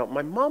coming out.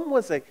 My mom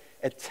was a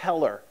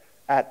teller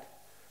at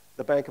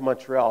the Bank of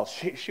Montreal.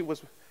 She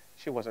wasn't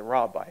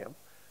robbed by him.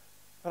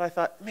 But I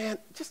thought, man,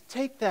 just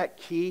take that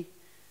key,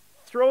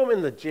 throw him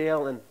in the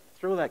jail, and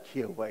throw that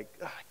key away.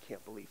 I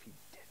can't believe he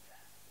did that.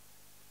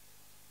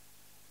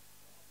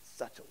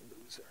 Such a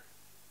loser.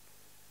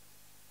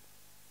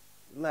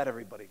 Let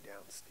everybody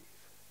down, Steve.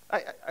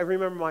 I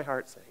remember my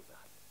heart saying that.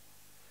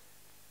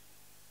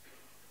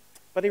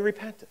 But he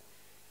repented.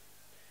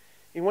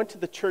 He went to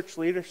the church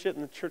leadership,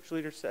 and the church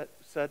leader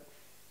said,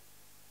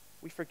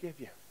 "We forgive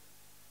you."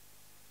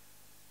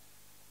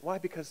 Why?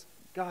 Because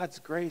God's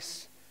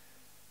grace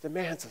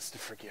demands us to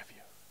forgive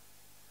you.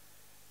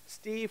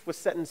 Steve was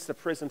sentenced to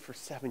prison for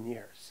 7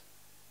 years.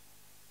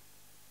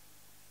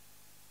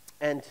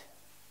 And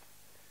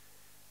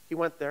he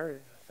went there.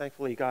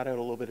 Thankfully, he got out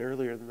a little bit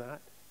earlier than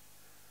that.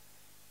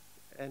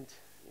 And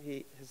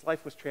his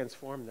life was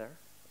transformed there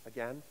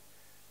again.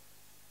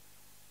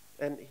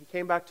 And he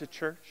came back to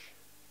church.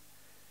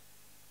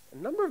 A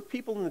number of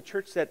people in the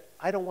church said,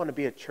 I don't want to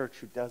be a church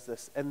who does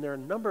this. And there are a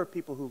number of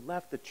people who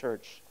left the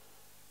church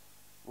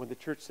when the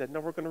church said, no,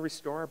 we're going to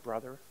restore our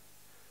brother.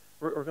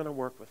 We're going to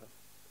work with him.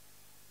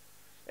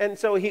 And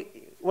so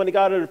when he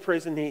got out of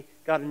prison, he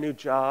got a new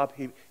job.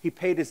 He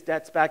paid his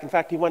debts back. In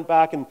fact, he went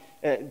back and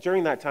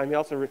during that time, he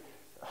also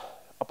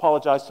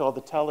apologized to all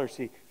the tellers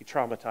he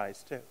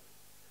traumatized too.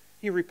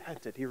 He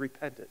repented.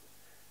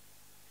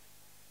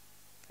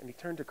 And he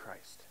turned to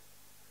Christ.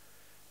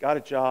 Got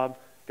a job,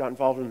 got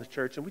involved in the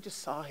church, and we just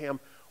saw him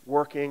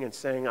working and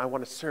saying, I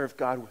want to serve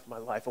God with my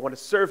life. I want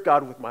to serve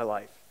God with my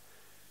life.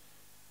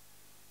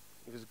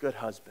 He was a good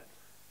husband.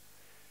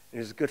 And he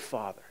was a good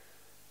father.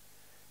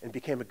 And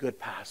became a good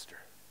pastor.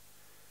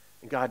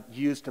 And God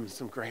used him in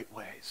some great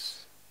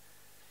ways.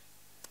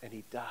 And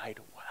he died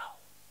well.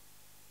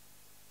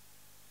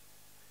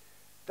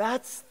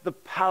 That's the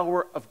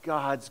power of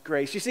God's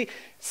grace. You see,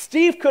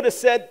 Steve could have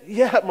said,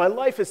 yeah, my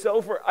life is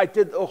over. I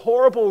did a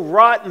horrible,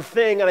 rotten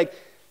thing, and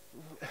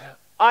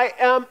I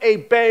am a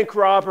bank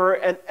robber,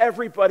 and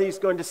everybody's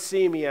going to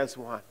see me as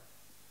one.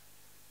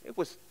 It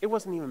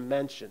wasn't even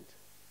mentioned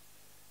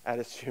at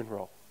his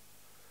funeral.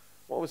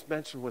 What was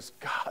mentioned was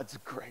God's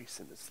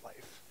grace in his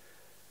life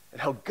and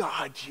how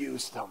God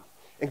used him.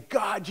 And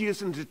God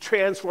used him to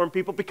transform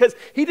people because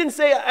he didn't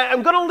say,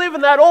 I'm going to live in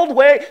that old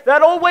way.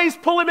 That old way's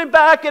pulling me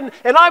back and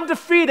I'm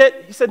defeated.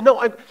 He said, no,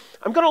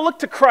 I'm going to look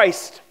to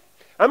Christ.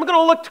 I'm going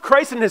to look to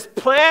Christ and his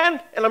plan,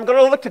 and I'm going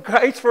to look to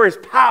Christ for his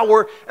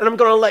power, and I'm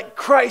going to let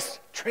Christ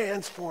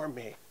transform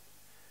me.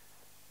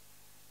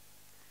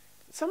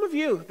 Some of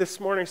you this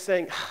morning are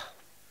saying,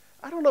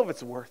 I don't know if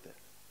it's worth it.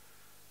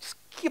 Just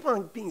keep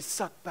on being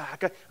sucked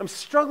back. I'm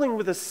struggling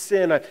with this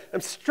sin. I'm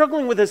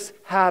struggling with this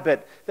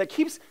habit that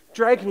keeps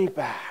dragging me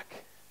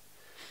back.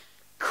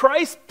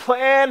 Christ's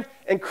plan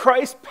and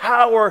Christ's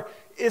power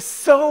is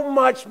so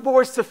much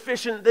more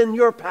sufficient than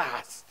your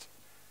past.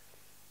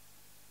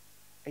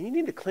 And you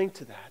need to cling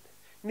to that.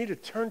 You need to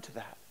turn to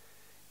that.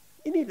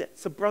 You need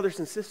some brothers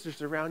and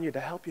sisters around you to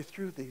help you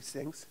through these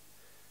things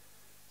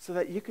so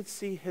that you could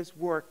see his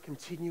work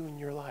continue in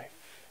your life.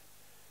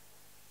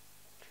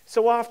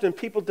 So often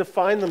people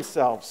define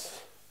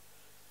themselves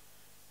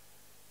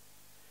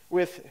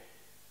with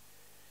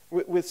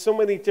so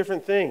many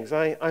different things.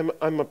 I'm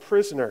a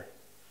prisoner.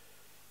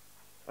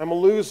 I'm a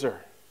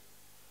loser.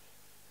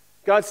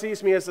 God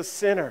sees me as a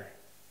sinner.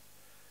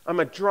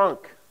 I'm a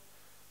drunk.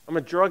 I'm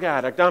a drug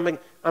addict. I'm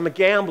a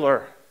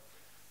gambler.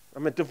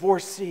 I'm a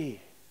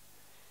divorcee.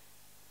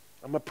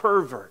 I'm a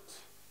pervert.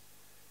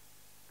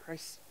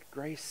 Christ's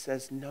grace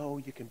says, no,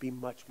 you can be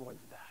much more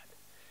than that.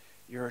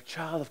 You're a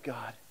child of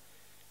God,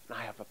 and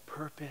I have a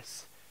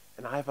purpose,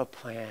 and I have a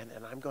plan,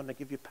 and I'm going to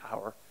give you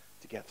power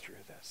to get through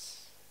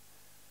this.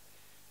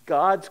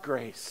 God's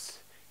grace,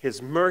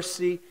 his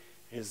mercy,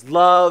 his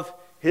love,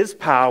 his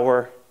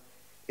power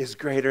is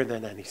greater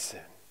than any sin,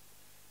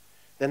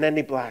 than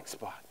any black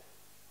spot.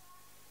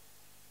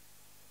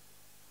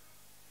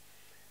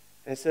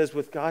 And it says,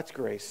 with God's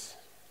grace,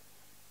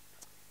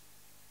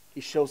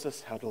 he shows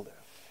us how to live.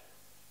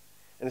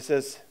 And it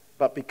says,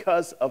 but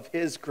because of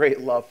his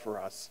great love for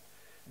us,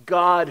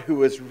 God,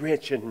 who is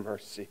rich in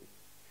mercy,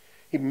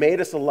 he made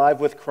us alive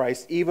with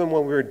Christ even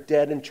when we were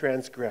dead in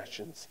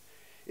transgressions.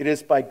 It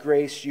is by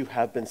grace you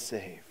have been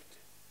saved.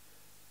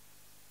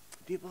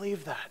 Do you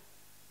believe that?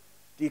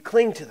 Do you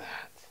cling to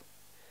that?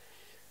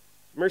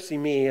 Mercy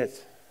Me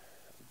is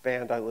a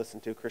band I listen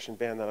to, a Christian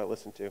band that I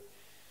listen to.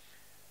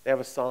 They have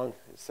a song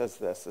that says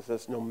this. It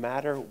says, no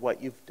matter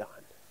what you've done,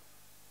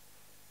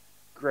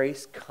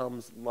 grace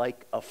comes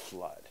like a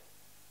flood.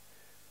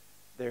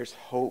 There's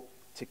hope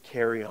to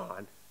carry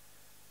on,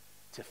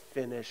 to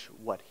finish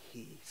what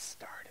he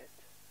started.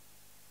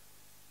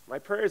 My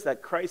prayer is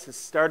that Christ has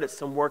started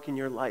some work in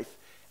your life,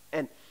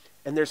 and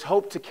there's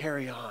hope to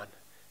carry on.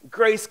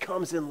 Grace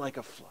comes in like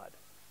a flood.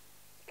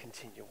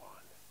 Continue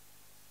on.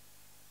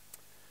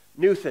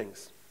 New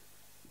things.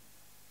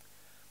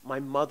 My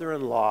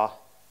mother-in-law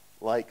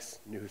likes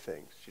new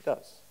things. She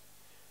does.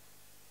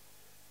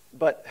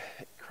 But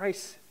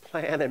Christ's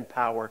plan and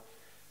power,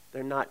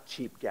 they're not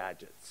cheap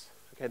gadgets.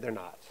 Okay, they're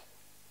not.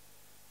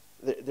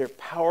 They're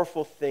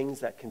powerful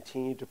things that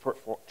continue to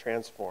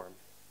transform.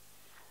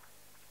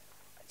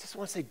 I just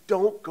want to say,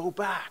 don't go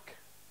back.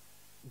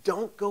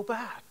 Don't go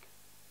back.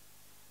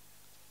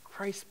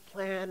 Christ's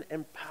plan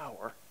and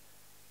power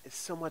is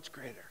so much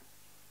greater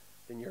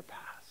than your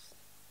past.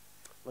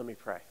 Let me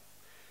pray.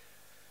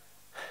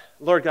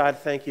 Lord God,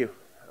 thank you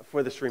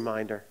for this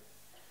reminder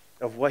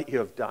of what you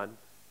have done.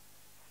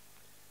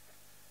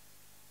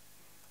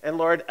 And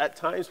Lord, at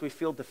times we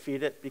feel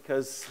defeated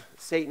because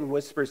Satan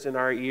whispers in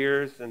our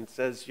ears and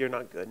says, you're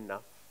not good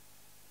enough.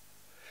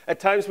 At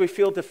times we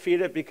feel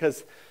defeated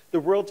because the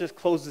world just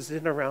closes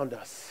in around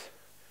us.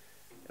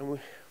 And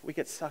we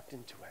get sucked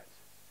into it.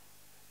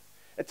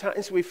 At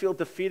times we feel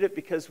defeated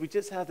because we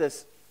just have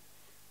this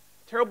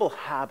terrible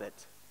habit,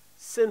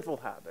 sinful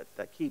habit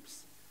that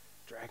keeps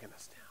dragging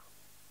us down.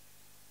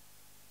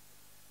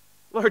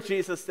 Lord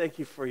Jesus, thank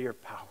you for your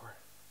power.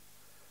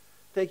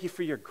 Thank you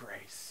for your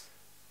grace.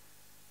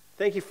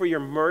 Thank you for your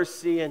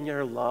mercy and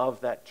your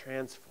love that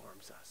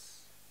transforms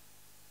us.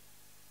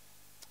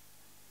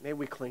 May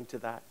we cling to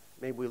that.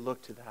 May we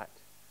look to that.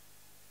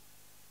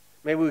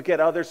 May we get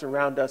others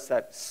around us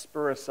that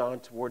spur us on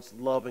towards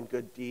love and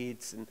good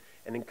deeds and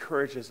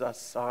encourages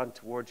us on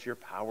towards your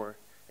power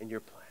and your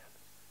plan.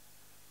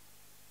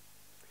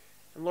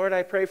 And Lord,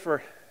 I pray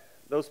for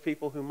those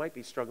people who might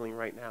be struggling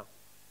right now,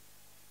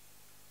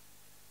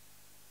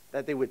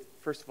 that they would,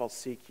 first of all,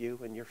 seek you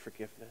and your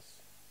forgiveness.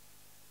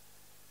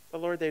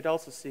 But Lord, they'd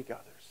also seek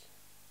others.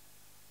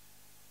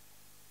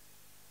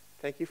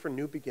 Thank you for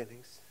new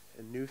beginnings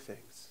and new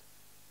things.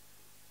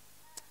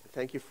 And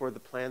thank you for the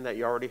plan that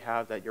you already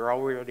have, that you're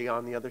already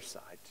on the other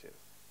side too.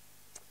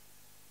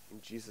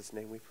 In Jesus'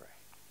 name we pray.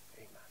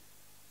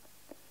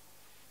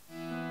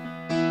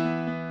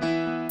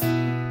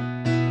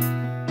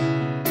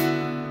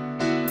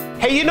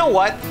 Hey, you know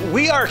what?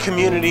 We are a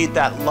community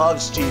that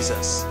loves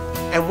Jesus,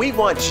 and we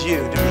want you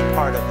to be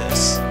part of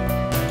this.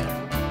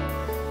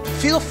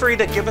 Feel free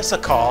to give us a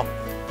call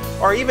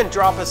or even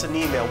drop us an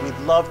email. We'd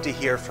love to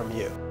hear from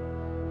you.